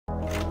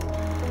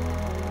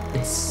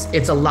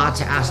It's a lot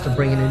to ask to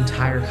bring an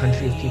entire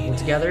country of people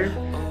together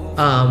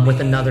with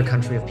another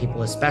country of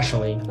people,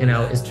 especially,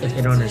 if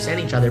they don't understand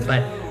each other.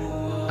 But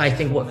I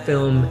think what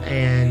film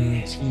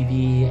and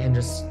TV and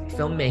just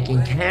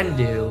filmmaking can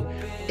do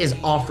is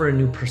offer a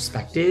new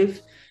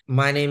perspective.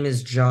 My name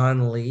is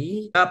John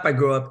Lee. I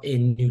grew up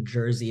in New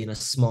Jersey in a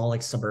small,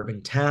 like,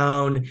 suburban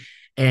town,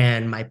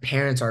 and my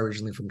parents are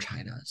originally from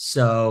China.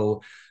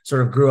 So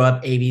sort of grew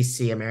up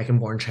ABC, American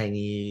born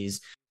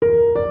Chinese.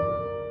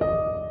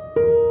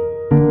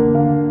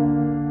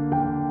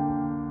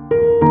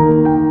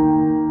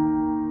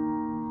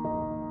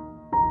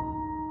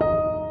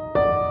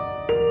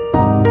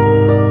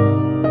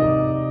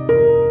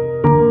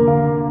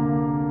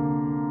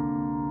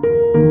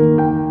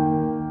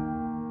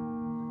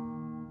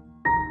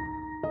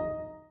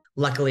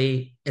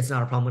 Luckily, it's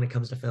not a problem when it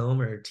comes to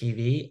film or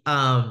TV.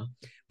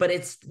 But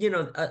it's,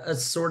 a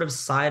sort of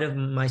side of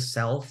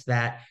myself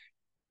that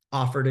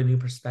offered a new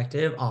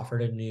perspective,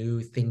 offered a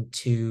new thing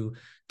to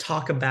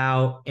talk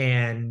about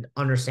and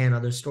understand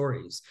other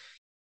stories.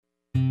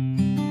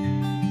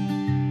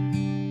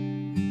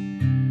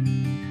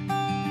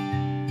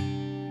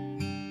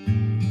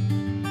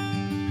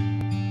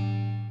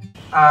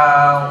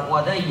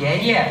 我的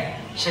爷爷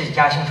是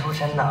嘉兴出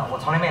生的，我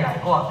从来没来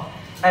过。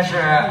但是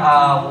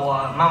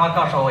我妈妈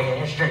告诉我爷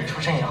爷是这里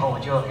出生以后，我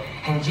就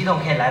很激动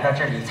可以来到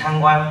这里参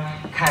观，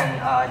看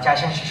嘉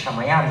兴是什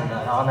么样子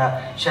的，然后呢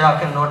学到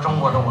更多中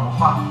国的文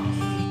化。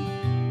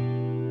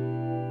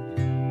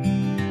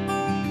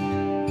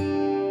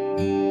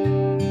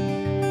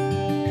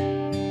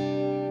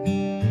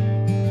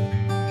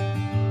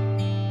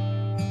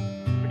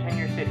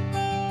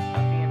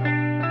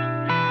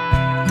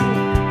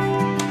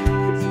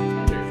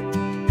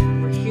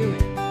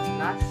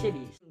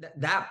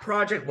That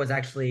project was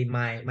actually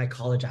my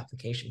college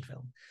application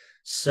film.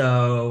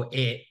 So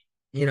it,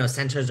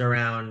 centers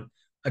around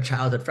a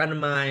childhood friend of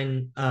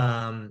mine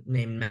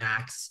named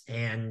Max.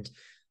 And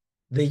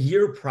the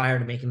year prior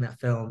to making that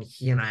film,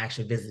 he and I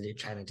actually visited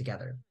China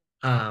together.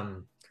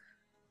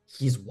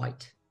 He's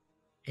white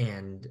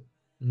and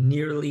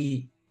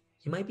he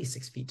might be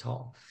 6 feet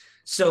tall.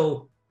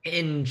 So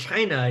in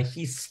China,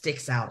 he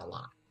sticks out a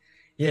lot.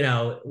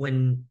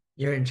 When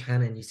you're in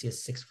China and you see a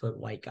 6-foot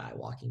white guy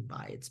walking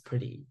by, it's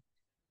pretty,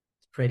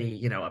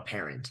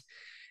 apparent.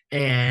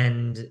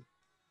 And,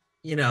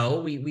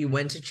 we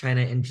went to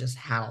China and just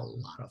had a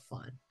lot of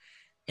fun.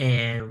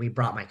 And we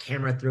brought my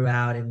camera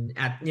throughout, and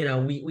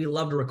we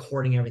loved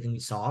recording everything we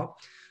saw.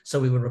 So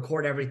we would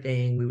record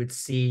everything. We would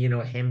see,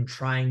 him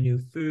trying new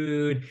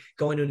food,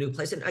 going to a new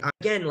place. And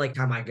again, like,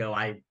 time I go,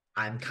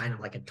 I'm kind of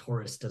like a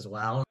tourist as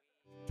well.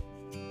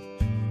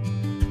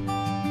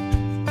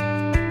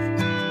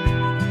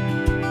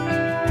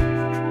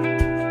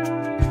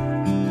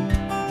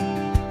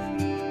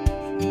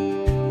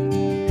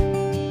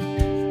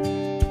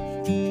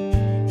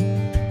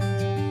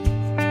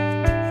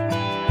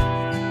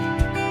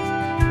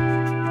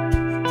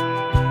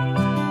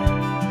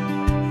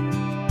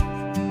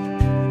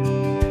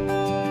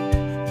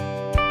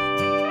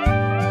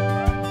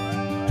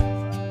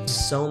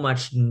 So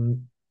much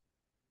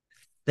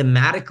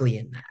thematically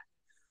in that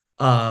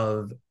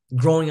of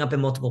growing up in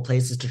multiple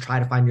places to try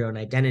to find your own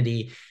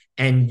identity,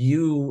 and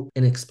you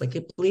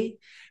inexplicably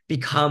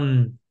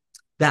become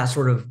that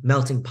sort of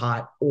melting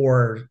pot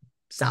or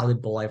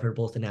salad bowl. I've heard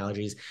both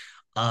analogies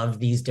of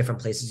these different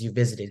places you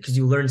visited, because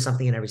you learn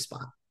something in every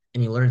spot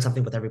and you learn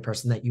something with every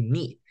person that you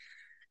meet.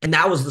 And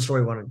that was the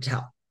story we wanted to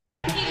tell.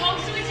 He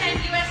hopes to attend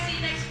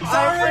USC next fall.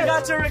 I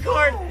forgot to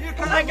record.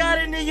 I got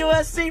into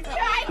USC.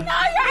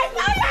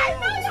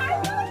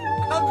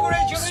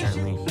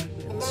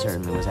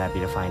 Certainly was happy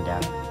to find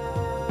out.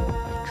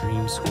 My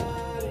dream school,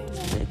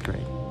 8th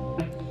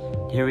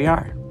grade. Here we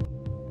are.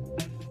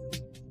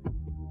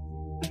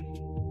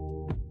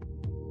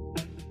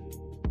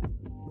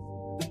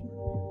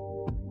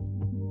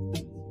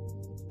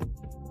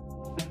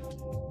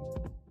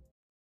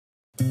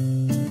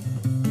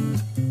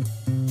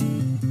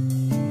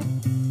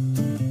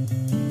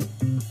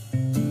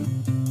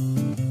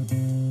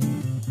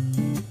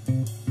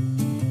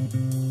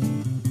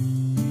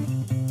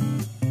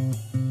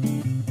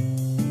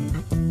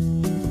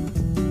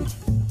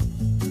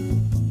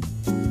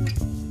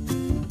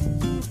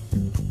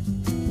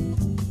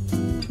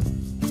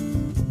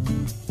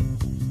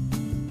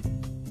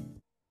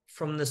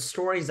 From the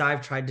stories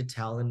I've tried to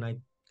tell, and I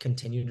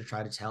continue to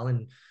try to tell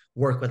and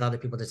work with other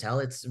people to tell,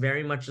 it's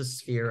very much a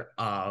sphere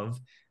of,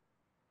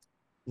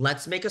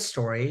 let's make a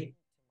story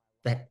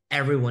that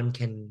everyone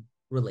can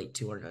relate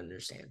to or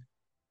understand.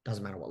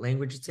 Doesn't matter what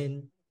language it's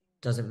in,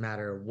 doesn't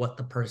matter what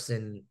the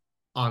person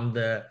on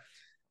the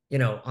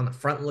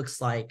front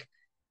looks like.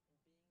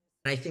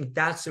 And I think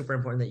that's super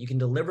important, that you can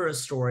deliver a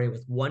story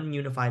with one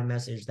unified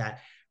message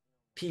that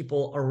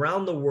people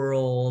around the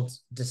world,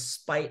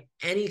 despite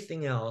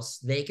anything else,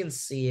 they can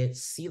see it,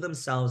 see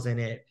themselves in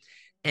it,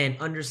 and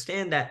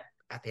understand that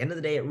at the end of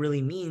the day, it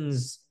really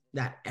means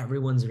that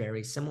everyone's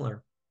very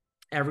similar.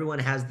 Everyone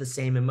has the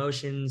same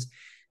emotions.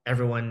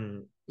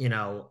 Everyone,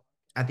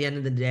 at the end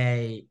of the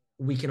day,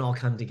 we can all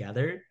come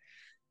together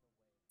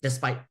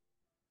despite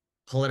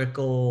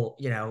political,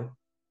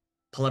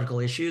 political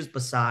issues.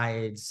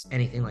 Besides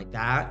anything like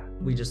that,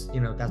 we just,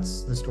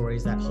 that's the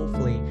stories that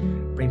hopefully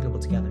bring people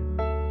together.